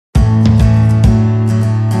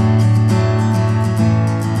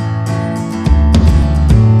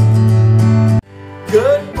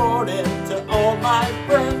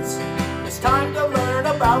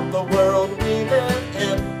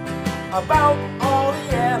about all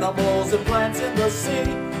the animals and plants in the sea.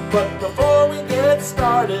 But before we get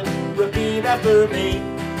started, repeat after me.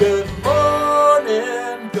 Good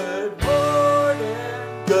morning, good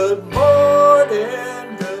morning, good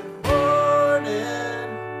morning, good morning.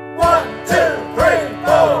 1, 2, 3,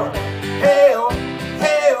 4. Hail,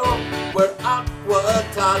 hail, we're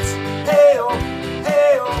AquaTots. Hail,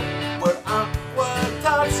 hail, we're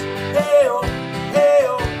AquaTots. Hail,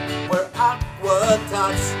 hail, we're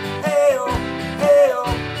AquaTots. Hail, hail,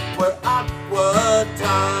 we're AquaTots.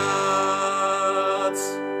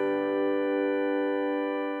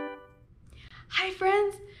 Hi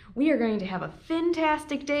friends! We are going to have a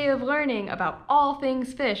fantastic day of learning about all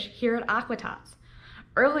things fish here at AquaTots.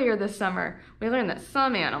 Earlier this summer, we learned that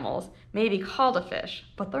some animals may be called a fish,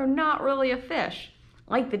 but they're not really a fish,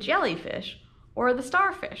 like the jellyfish or the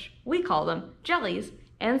starfish. We call them jellies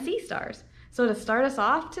and sea stars. So to start us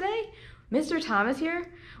off today, Mr. Tom is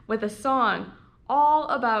here with a song all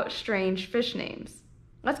about strange fish names.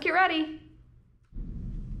 Let's get ready.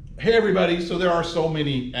 Hey everybody, so there are so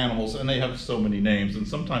many animals and they have so many names, and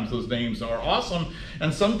sometimes those names are awesome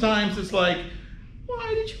and sometimes it's like,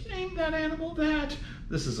 why did you name that animal that?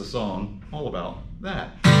 This is a song all about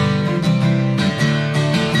that.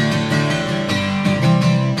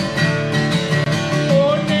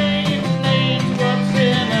 Oh, names, names, what's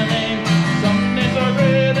in a name? Some names are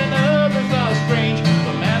great and others are strange.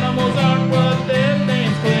 Some animals aren't what their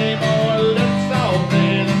names claim. Oh, let's all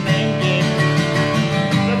play the name game.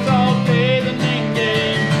 Let's all play the name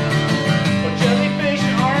game. But jellyfish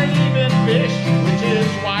aren't even fish, which is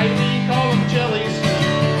why we call them jellies.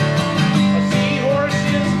 A seahorse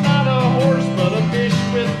is not a horse, but a fish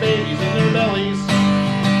with babies in their bellies.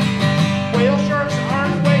 Whale sharks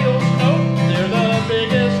aren't whales, nope, they're the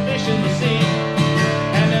biggest fish in the sea.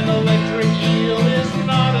 And an electric eel is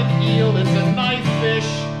not an eel, it's a knife fish.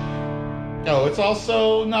 No, it's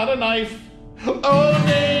also not a knife. Oh,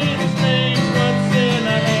 names, names, what's in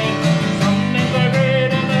a name? Some names are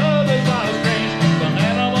great and others are strange. Some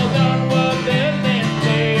animals aren't what their names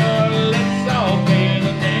say. Oh, let's all play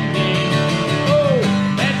the name game. Oh,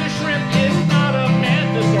 mantis shrimp is not a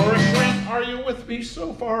mantis or a shrimp. Are you with me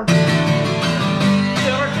so far?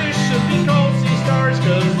 Starfish should be called sea stars,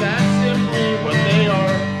 cause that's simply what they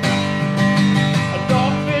are. A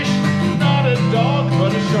dogfish, not a dog,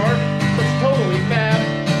 but a shark. That's totally fab.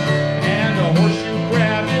 And a horseshoe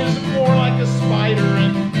crab is more like a spider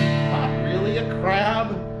and not really a crab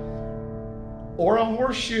or a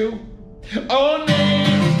horseshoe. Oh,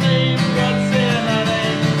 names, names, what's in a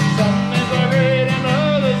name? Some names are great and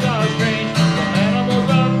others are strange. Some animals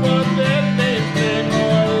aren't what their names claim.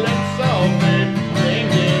 Oh, let's all play the name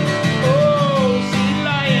game. Oh, sea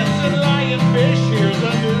lions and lionfish, here's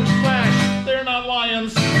a news flash, they're not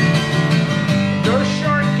lions. A nurse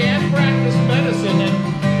shark can't practice medicine and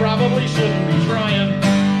probably shouldn't be trying.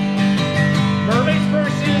 Mermaid's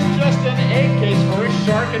purse is just an egg case for a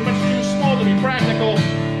shark and much too small to be practical.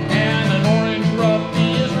 And an orange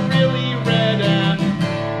roughy is really red and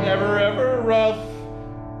never ever rough.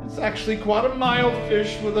 It's actually quite a mild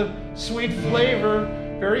fish with a sweet flavor,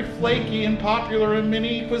 very flaky and popular in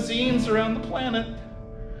many cuisines around the planet.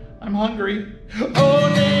 I'm hungry. Oh,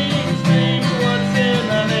 names, names, what's in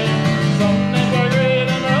a name? Some names are great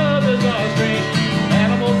and others are strange. Some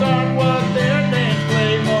animals aren't what their names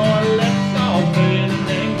claim. Oh, let's all play the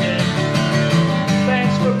name game.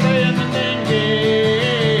 Thanks for playing the name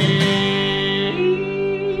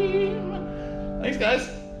game. Thanks, guys.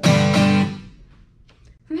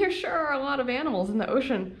 There sure are a lot of animals in the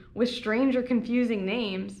ocean with strange or confusing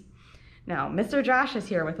names. Now, Mr. Josh is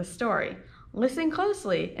here with a story. Listen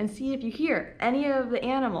closely and see if you hear any of the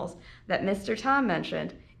animals that Mr. Tom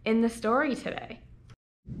mentioned in the story today.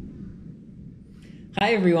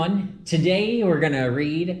 Hi everyone, today we're gonna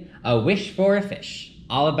read A Wish for a Fish,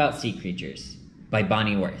 all about sea creatures, by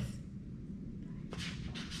Bonnie Worth.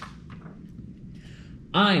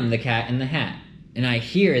 I'm the cat in the hat, and I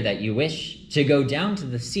hear that you wish to go down to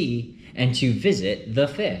the sea and to visit the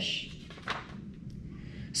fish.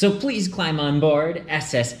 So please climb on board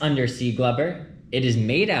SS Undersea Glubber. It is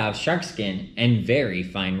made out of shark skin and very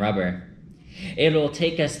fine rubber. It will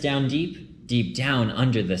take us down deep, deep down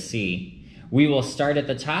under the sea. We will start at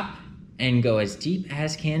the top and go as deep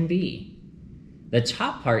as can be. The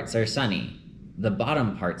top parts are sunny, the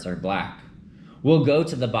bottom parts are black. We'll go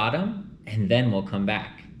to the bottom and then we'll come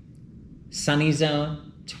back. Sunny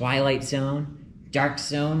zone, twilight zone, dark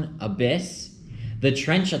zone, abyss. The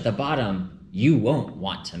trench at the bottom you won't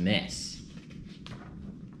want to miss.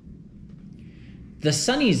 The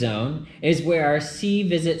sunny zone is where our sea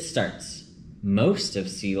visit starts. Most of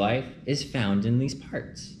sea life is found in these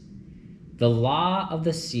parts. The law of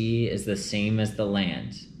the sea is the same as the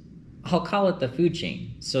land. I'll call it the food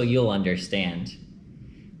chain, so you'll understand.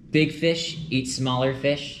 Big fish eat smaller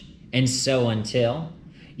fish, and so until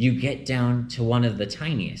you get down to one of the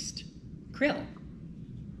tiniest, krill.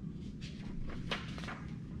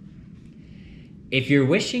 If you're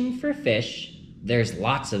wishing for fish, there's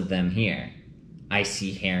lots of them here. I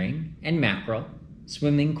see herring and mackerel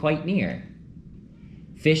swimming quite near.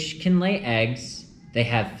 Fish can lay eggs, they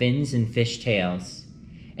have fins and fish tails,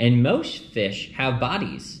 and most fish have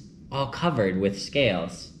bodies, all covered with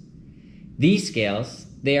scales. These scales,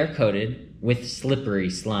 they are coated with slippery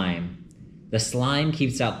slime. The slime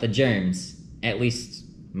keeps out the germs, at least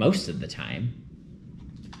most of the time.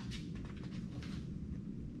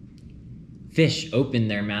 Fish open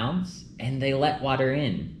their mouths and they let water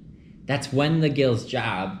in. That's when the gill's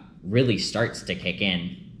job really starts to kick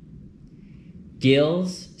in.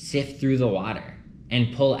 Gills sift through the water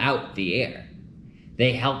and pull out the air.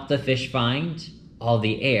 They help the fish find all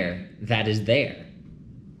the air that is there.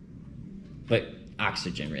 But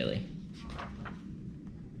oxygen, really.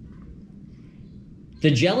 The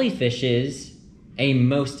jellyfish is a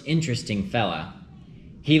most interesting fella.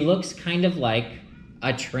 He looks kind of like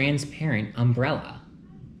a transparent umbrella.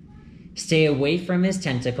 Stay away from his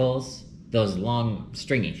tentacles, those long,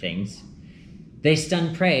 stringy things. They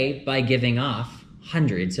stun prey by giving off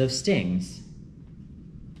hundreds of stings.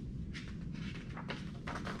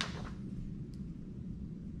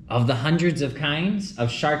 Of the hundreds of kinds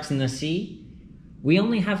of sharks in the sea, we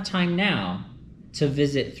only have time now to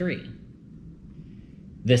visit 3.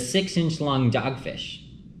 The 6-inch long dogfish.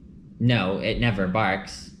 No, it never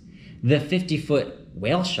barks. The 50-foot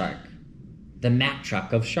whale shark. The Mack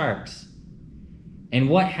truck of sharks. And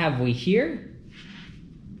what have we here?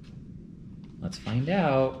 Let's find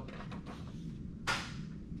out.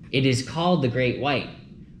 It is called the great white,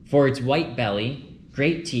 for its white belly,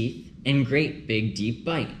 great teeth, and great big deep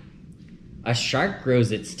bite. A shark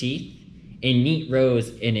grows its teeth in neat rows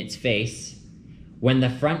in its face. When the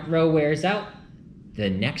front row wears out, the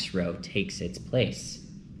next row takes its place.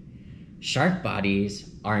 Shark bodies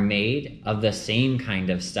are made of the same kind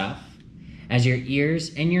of stuff as your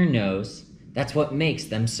ears and your nose. That's what makes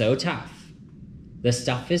them so tough. The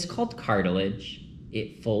stuff is called cartilage.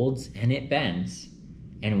 It folds and it bends.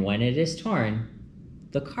 And when it is torn,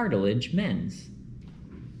 the cartilage mends.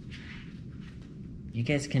 You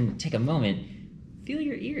guys can take a moment, feel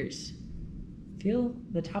your ears. Feel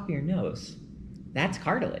the top of your nose. That's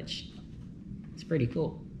cartilage. It's pretty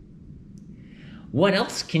cool. What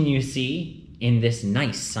else can you see in this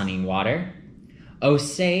nice sunny water? Oh,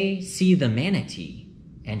 say, see the manatee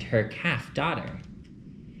and her calf daughter.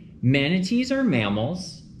 Manatees are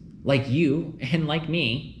mammals, like you and like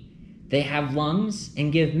me. They have lungs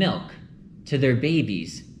and give milk to their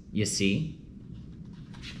babies, you see.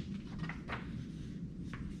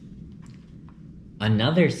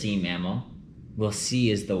 Another sea mammal we'll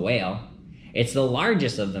see is the whale. It's the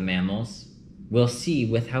largest of the mammals we'll see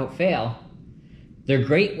without fail. Their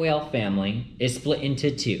great whale family is split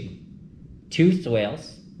into 2. Toothed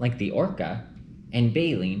whales, like the orca, and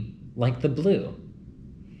baleen, like the blue.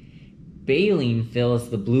 Baleen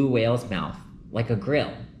fills the blue whale's mouth like a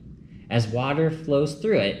grill. As water flows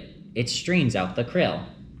through it, it strains out the krill.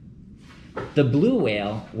 The blue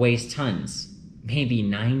whale weighs tons, maybe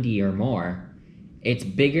 90 or more. It's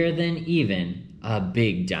bigger than even a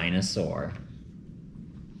big dinosaur.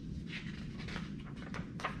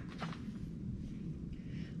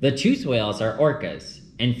 The toothed whales are orcas,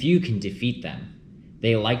 and few can defeat them.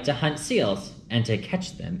 They like to hunt seals and to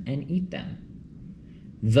catch them and eat them.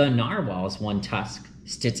 The narwhal's one tusk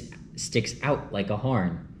sticks out like a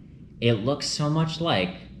horn. It looks so much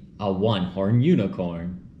like a one-horned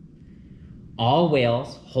unicorn. All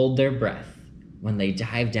whales hold their breath when they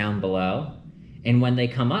dive down below, and when they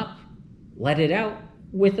come up, let it out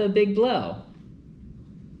with a big blow.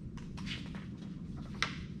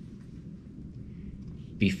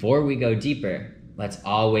 Before we go deeper, let's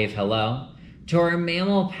all wave hello to our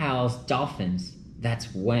mammal pals, dolphins. That's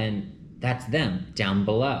them down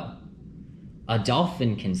below. A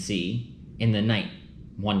dolphin can see in the night.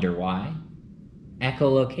 Wonder why?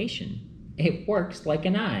 Echolocation. It works like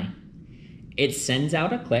an eye. It sends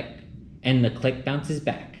out a click, and the click bounces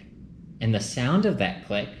back. And the sound of that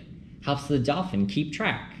click helps the dolphin keep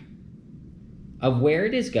track of where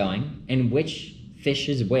it is going and which fish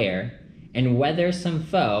is where, and whether some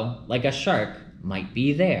foe, like a shark, might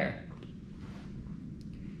be there.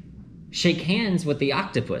 Shake hands with the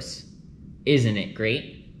octopus. Isn't it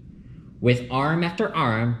great? With arm after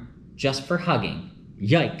arm, just for hugging.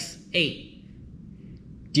 Yikes, 8.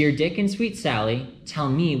 Dear Dick and Sweet Sally, tell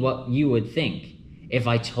me what you would think if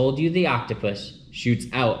I told you the octopus shoots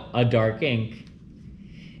out a dark ink.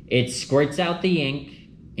 It squirts out the ink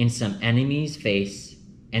in some enemy's face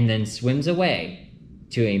and then swims away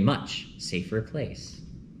to a much safer place.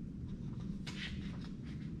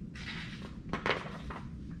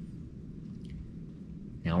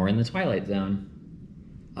 Now we're in the Twilight Zone.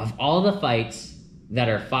 Of all the fights that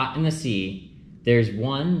are fought in the sea, there's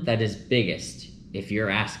one that is biggest, if you're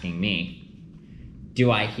asking me.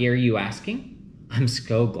 Do I hear you asking? I'm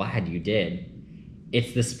so glad you did.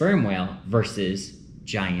 It's the sperm whale versus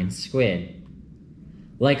giant squid.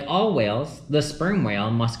 Like all whales, the sperm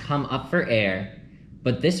whale must come up for air,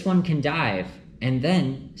 but this one can dive and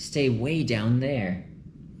then stay way down there.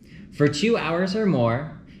 For 2 hours or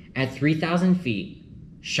more, at 3,000 feet,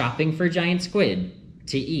 shopping for giant squid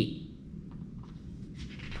to eat.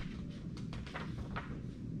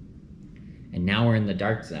 And now we're in the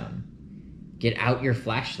dark zone. Get out your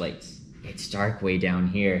flashlights. It's dark way down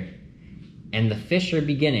here. And the fish are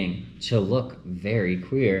beginning to look very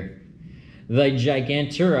queer. The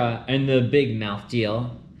Gigantura and the big mouth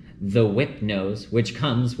deal. The whip nose, which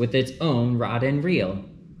comes with its own rod and reel.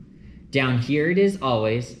 Down here it is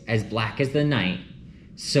always as black as the night.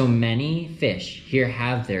 So many fish here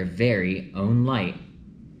have their very own light.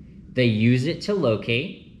 They use it to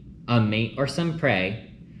locate a mate or some prey.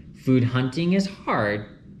 Food hunting is hard,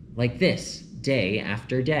 like this, day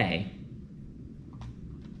after day.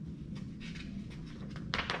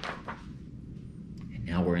 And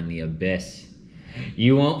now we're in the abyss.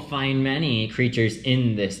 You won't find many creatures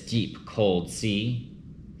in this deep, cold sea.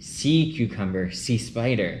 Sea cucumber, sea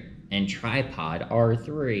spider, and tripod are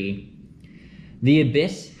 3. The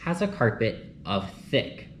abyss has a carpet of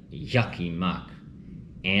thick, yucky muck.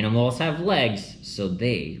 Animals have legs, so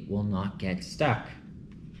they will not get stuck.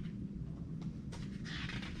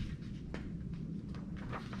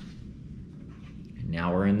 And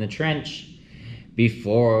now we're in the trench.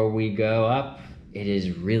 Before we go up, it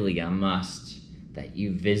is really a must that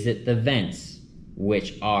you visit the vents,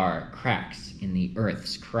 which are cracks in the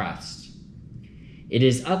Earth's crust. It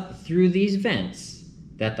is up through these vents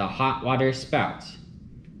that the hot water spouts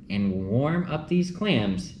and warm up these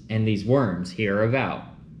clams and these worms hereabout.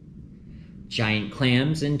 Giant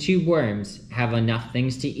clams and tube worms have enough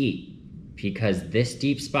things to eat because this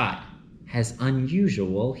deep spot has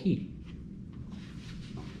unusual heat.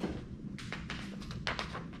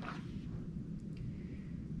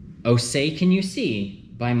 Oh, say can you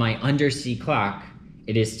see by my undersea clock,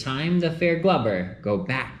 it is time the fair glubber go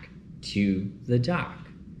back to the dock.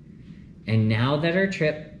 And now that our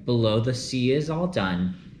trip below the sea is all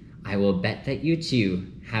done, I will bet that you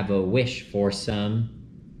two have a wish for some...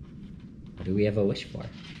 What do we have a wish for?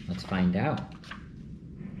 Let's find out.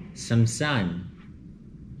 Some sun.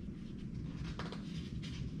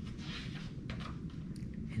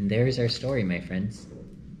 And there's our story, my friends.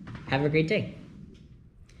 Have a great day.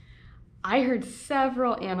 I heard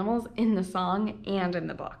several animals in the song and in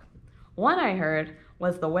the book. One I heard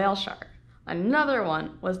was the whale shark. Another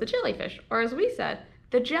one was the jellyfish, or as we said,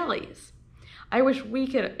 the jellies. I wish we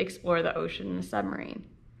could explore the ocean in a submarine.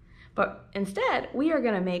 But instead, we are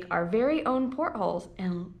going to make our very own portholes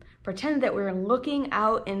and pretend that we're looking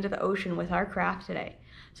out into the ocean with our craft today.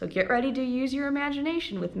 So get ready to use your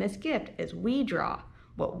imagination with Miss Gift as we draw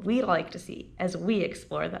what we like to see as we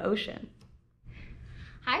explore the ocean.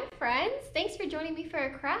 Hi friends, thanks for joining me for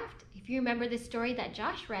a craft. If you remember the story that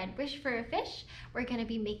Josh read, Wish for a Fish, we're going to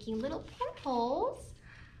be making little portholes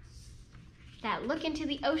that look into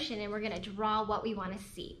the ocean, and we're going to draw what we want to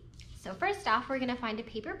see. So first off, we're going to find a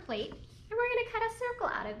paper plate and we're going to cut a circle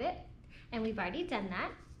out of it, and we've already done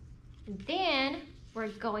that. And then we're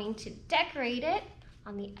going to decorate it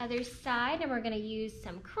on the other side, and we're going to use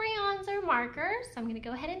some crayons or markers. So I'm going to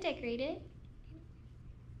go ahead and decorate it.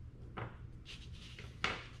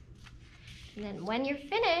 And then when you're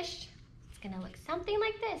finished, it's gonna look something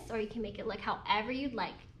like this, or you can make it look however you'd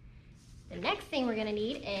like. The next thing we're gonna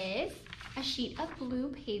need is a sheet of blue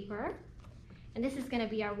paper. And this is gonna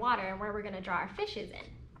be our water and where we're gonna draw our fishes in.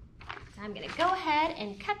 So I'm gonna go ahead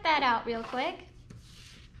and cut that out real quick.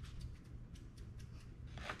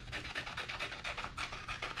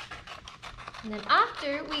 And then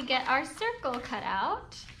after we get our circle cut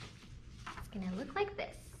out, it's gonna look like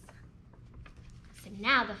this. So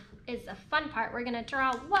now is the fun part. We're gonna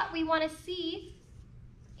draw what we wanna see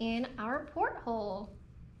in our porthole.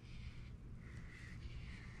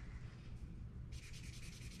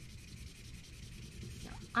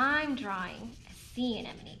 So I'm drawing a sea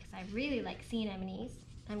anemone because I really like sea anemones.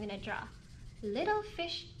 I'm gonna draw little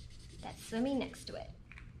fish that's swimming next to it.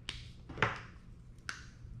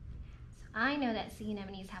 I know that sea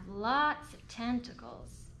anemones have lots of tentacles.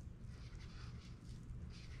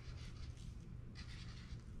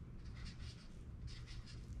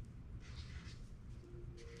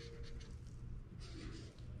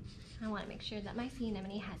 I want to make sure that my sea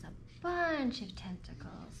anemone has a bunch of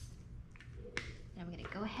tentacles. Now I'm going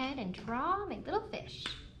to go ahead and draw my little fish.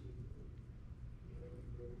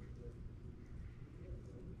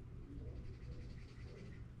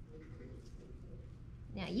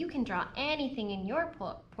 Now you can draw anything in your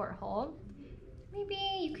porthole. Maybe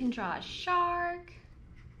you can draw a shark,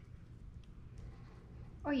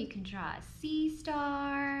 or you can draw a sea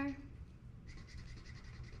star.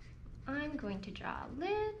 I'm going to draw a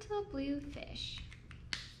little blue fish.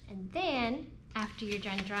 And then, after you're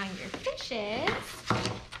done drawing your fishes,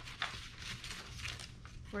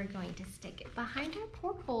 we're going to stick it behind our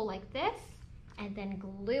porthole like this, and then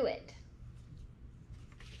glue it.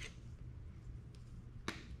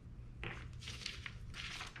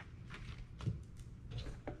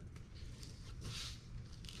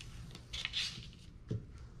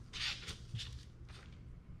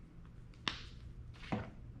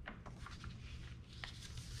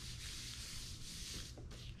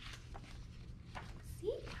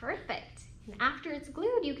 Perfect. And after it's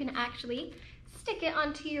glued, you can actually stick it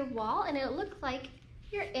onto your wall and it'll look like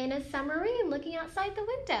you're in a submarine looking outside the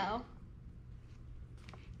window.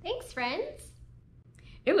 Thanks, friends.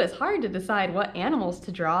 It was hard to decide what animals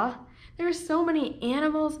to draw. There are so many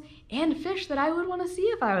animals and fish that I would want to see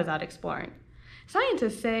if I was out exploring.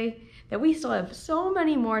 Scientists say that we still have so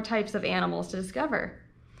many more types of animals to discover.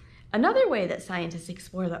 Another way that scientists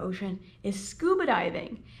explore the ocean is scuba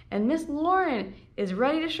diving, and Miss Lauren is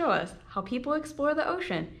ready to show us how people explore the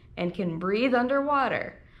ocean and can breathe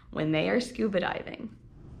underwater when they are scuba diving.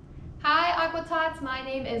 Hi AquaTots, my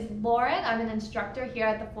name is Lauren. I'm an instructor here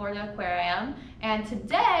at the Florida Aquarium, and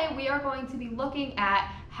today we are going to be looking at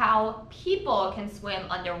how people can swim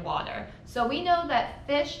underwater. So we know that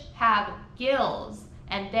fish have gills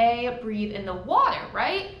and they breathe in the water,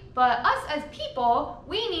 right? But us as people,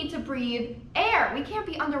 we need to breathe air. We can't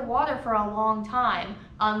be underwater for a long time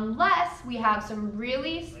unless we have some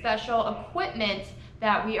really special equipment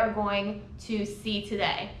that we are going to see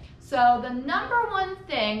today. So the number one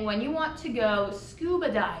thing when you want to go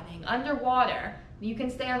scuba diving underwater, you can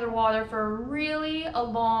stay underwater for really a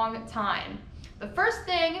long time. The first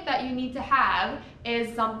thing that you need to have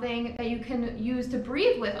is something that you can use to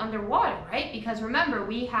breathe with underwater, right? Because remember,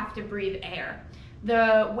 we have to breathe air.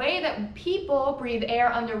 The way that people breathe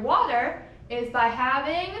air underwater is by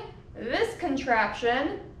having this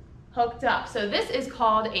contraption hooked up. So this is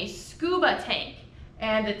called a scuba tank.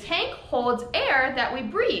 And the tank holds air that we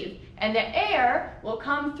breathe. And the air will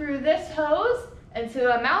come through this hose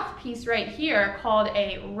into a mouthpiece right here called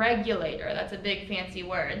a regulator. That's a big fancy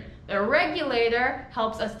word. The regulator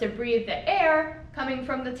helps us to breathe the air coming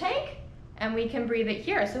from the tank, and we can breathe it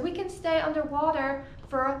here. So we can stay underwater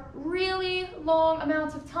for really long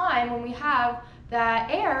amounts of time when we have that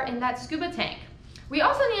air in that scuba tank. We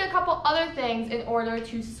also need a couple other things in order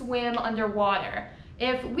to swim underwater.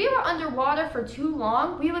 If we were underwater for too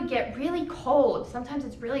long, we would get really cold. Sometimes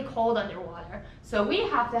it's really cold underwater. So we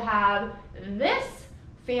have to have this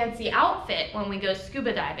fancy outfit when we go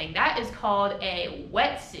scuba diving. That is called a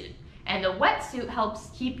wetsuit. And the wetsuit helps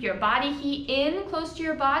keep your body heat in close to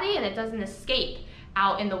your body and it doesn't escape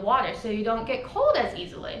out in the water so you don't get cold as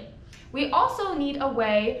easily. We also need a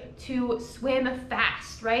way to swim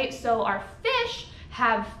fast, right? So our fish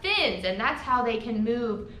have fins and that's how they can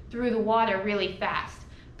move through the water really fast.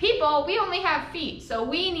 People, we only have feet, so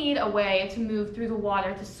we need a way to move through the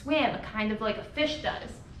water to swim, kind of like a fish does.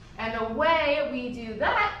 And the way we do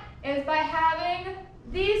that is by having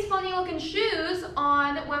these funny looking shoes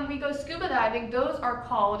on when we go scuba diving. Those are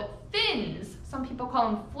called fins. Some people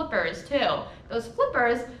call them flippers too. Those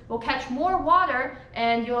flippers will catch more water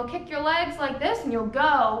and you'll kick your legs like this and you'll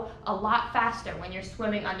go a lot faster when you're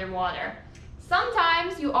swimming underwater.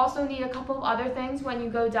 Sometimes you also need a couple of other things when you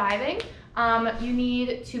go diving. You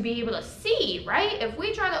need to be able to see, right? If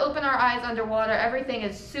we try to open our eyes underwater, everything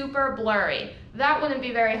is super blurry. That wouldn't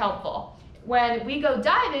be very helpful. When we go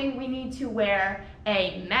diving, we need to wear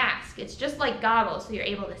a mask. It's just like goggles, so you're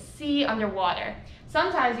able to see underwater.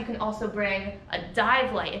 Sometimes you can also bring a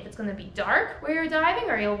dive light if it's going to be dark where you're diving,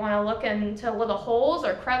 or you'll want to look into little holes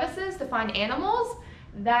or crevices to find animals.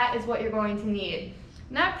 That is what you're going to need.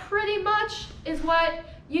 And that pretty much is what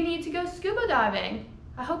you need to go scuba diving.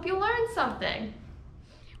 I hope you learned something.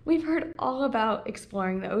 We've heard all about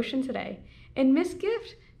exploring the ocean today, and Miss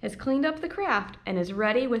Gift has cleaned up the craft and is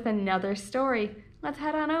ready with another story. Let's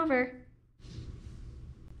head on over.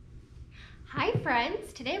 Hi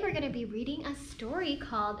friends, today we're going to be reading a story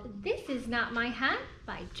called This Is Not My Hat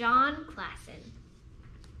by John Klassen.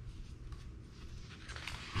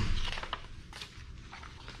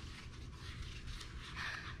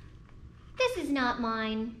 This is not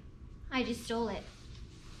mine. I just stole it.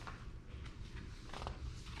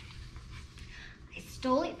 I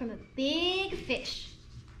stole it from a big fish,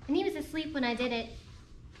 and he was asleep when I did it.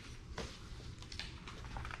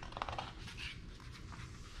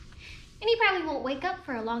 And he probably won't wake up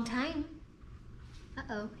for a long time.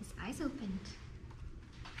 Uh-oh, his eyes opened.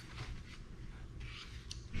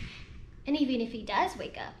 And even if he does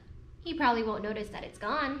wake up, he probably won't notice that it's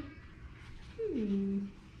gone.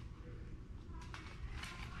 And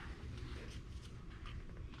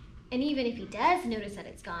even if he does notice that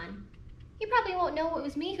it's gone, he probably won't know it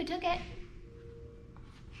was me who took it.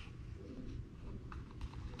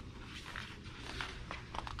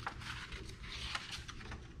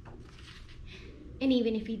 And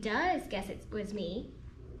even if he does guess it was me,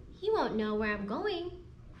 he won't know where I'm going.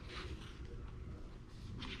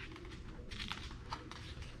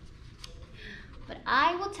 But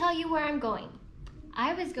I will tell you where I'm going.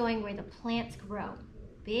 I was going where the plants grow,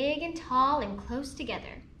 big and tall and close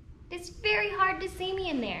together. It's very hard to see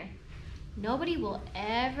me in there. Nobody will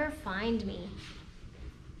ever find me.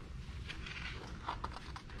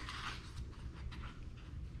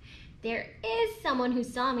 There is someone who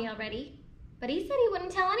saw me already, but he said he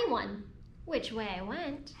wouldn't tell anyone which way I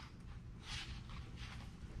went.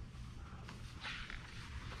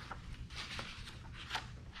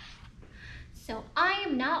 So I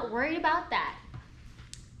am not worried about that.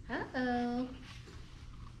 Uh-oh.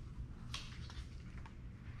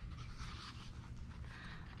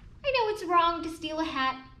 I know it's wrong to steal a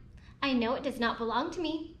hat. I know it does not belong to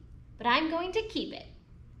me, but I'm going to keep it.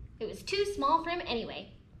 It was too small for him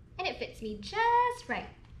anyway, and it fits me just right.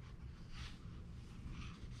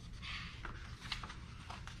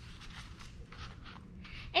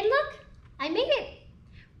 And look, I made it,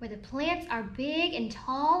 where the plants are big and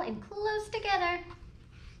tall and close together.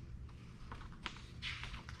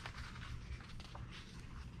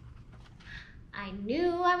 I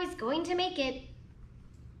knew I was going to make it.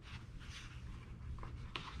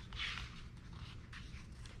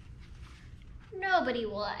 Nobody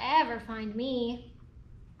will ever find me.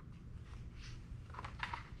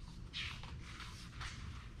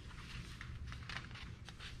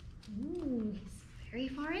 Ooh, he's very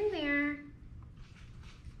far in there.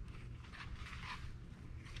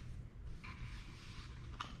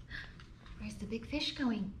 Where's the big fish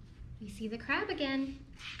going? We see the crab again.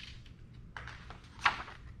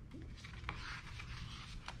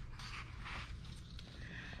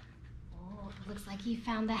 Oh, it looks like he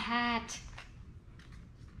found the hat.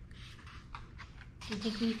 Do you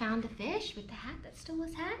think we found the fish with the hat that stole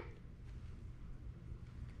his hat?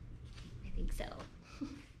 I think so.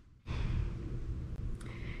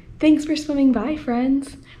 Thanks for swimming by,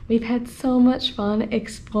 friends. We've had so much fun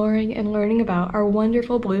exploring and learning about our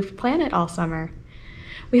wonderful blue planet all summer.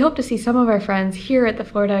 We hope to see some of our friends here at the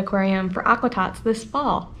Florida Aquarium for AquaTots this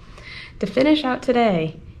fall. To finish out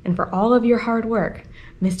today, and for all of your hard work,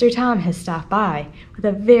 Mr. Tom has stopped by with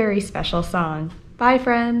a very special song. Bye,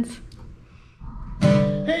 friends.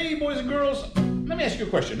 Hey, boys and girls, let me ask you a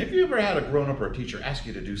question. Have you ever had a grown-up or a teacher ask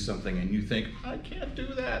you to do something and you think, I can't do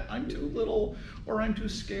that, I'm too little, or I'm too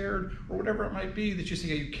scared, or whatever it might be that you say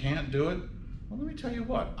you can't do it? Well, let me tell you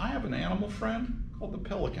what, I have an animal friend called the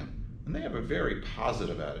pelican, and they have a very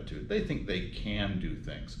positive attitude. They think they can do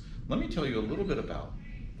things. Let me tell you a little bit about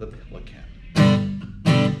the pelican.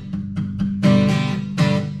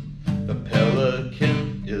 The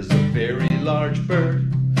pelican is a very large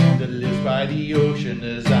bird that lives by the ocean,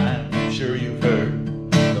 as I'm sure you've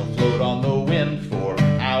heard. They'll float on the wind for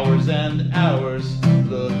hours and hours,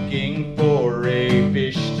 looking for a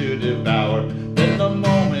fish to devour. Then the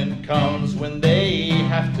moment comes when they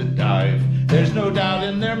have to dive. There's no doubt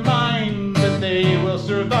in their mind that they will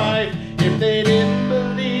survive. If they didn't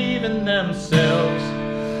believe in themselves,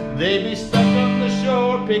 they'd be stuck on the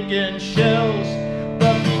shore picking shells.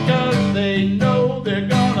 But because they know they're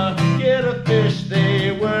gonna get a fish,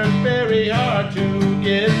 they work very hard to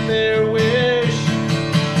get their wish.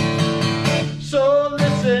 So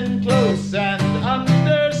listen close and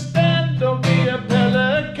understand. Don't be a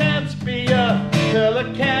pelican, be a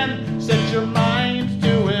pelican. Set your mind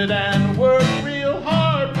to it and work real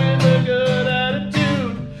hard with a good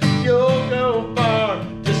attitude. You'll go far.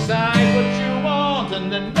 Decide what you want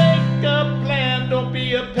and then make a plan. Don't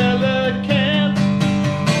be a pelican,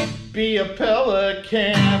 be a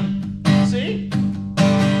pelican. See?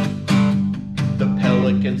 The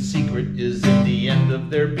pelican's secret is in the end of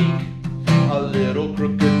their beak. a little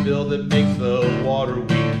crooked bill that makes the water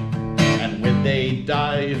weak. And when they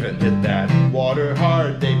dive and hit that water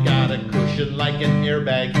hard, they've got a cushion like an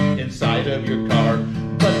airbag inside of your car.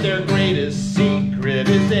 But their greatest secret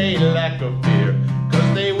is a lack of fear,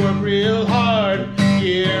 'cause they work real hard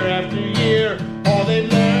year after year. All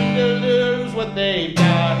they've learned to lose what they've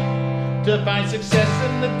got, to find success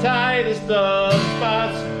in the tightest of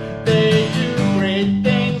spots. They do great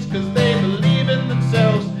things 'cause they believe in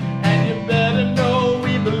themselves, and you better know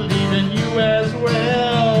we believe in you as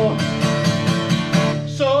well.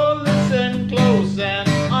 So listen close and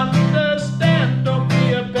understand. Don't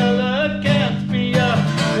be a pelican, be a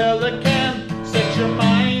pelican. Set your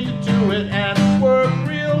mind to it and work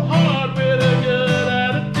real hard with a good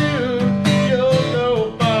attitude. You'll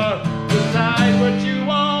go far. Decide what you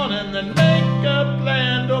want and then make a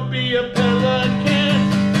plan. Don't be a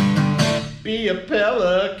pelican, be a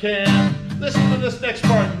pelican. Listen to this next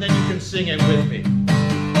part and then you can sing it with me.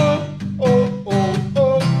 Oh, oh, oh,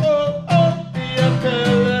 oh, oh, oh, be a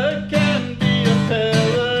pelican, be a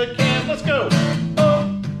pelican. Let's go.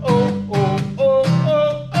 Oh, oh, oh, oh,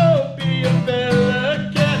 oh, oh, be a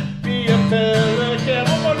pelican, be a pelican.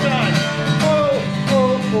 One more time. Oh,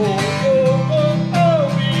 oh, oh, oh, oh, oh,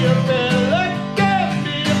 be a pelican,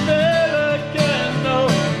 be a pelican. Oh,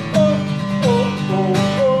 oh, oh, oh,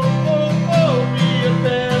 oh, oh, oh, be a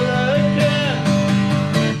pelican,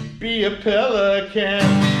 be a pelican.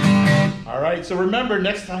 All right, so remember,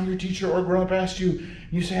 next time your teacher or grown-up asks you,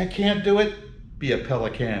 you say, I can't do it, be a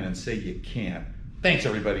pelican and say you can't. Thanks,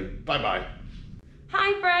 everybody. Bye-bye.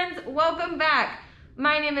 Hi friends, welcome back.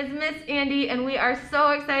 My name is Miss Andy and we are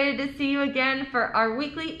so excited to see you again for our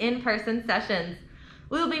weekly in-person sessions.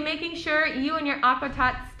 We will be making sure you and your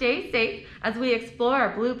AquaTots stay safe as we explore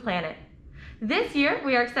our blue planet. This year,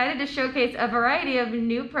 we are excited to showcase a variety of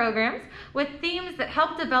new programs with themes that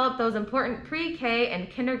help develop those important pre-K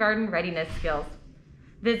and kindergarten readiness skills.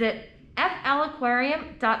 Visit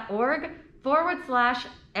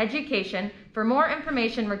flaquarium.org/education for more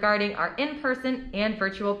information regarding our in-person and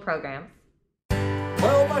virtual programs.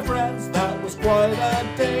 Well, my friends, that was quite a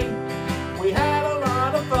day. We had a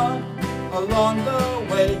lot of fun along the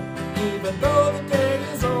way. Even though the day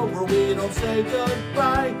is over, we don't say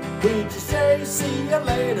goodbye. We just say see you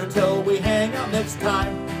later till we hang out next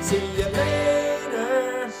time. See you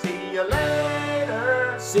later, see you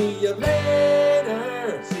later, see you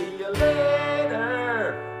later, see you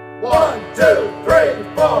later. 1, 2, 3,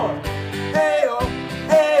 4. Hey-o,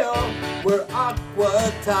 hey-o, we're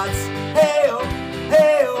AquaTots. Hey-o,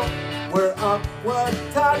 hey-o, we're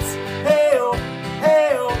AquaTots. Hey-o,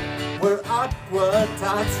 hey-o, we're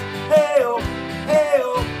AquaTots. Hey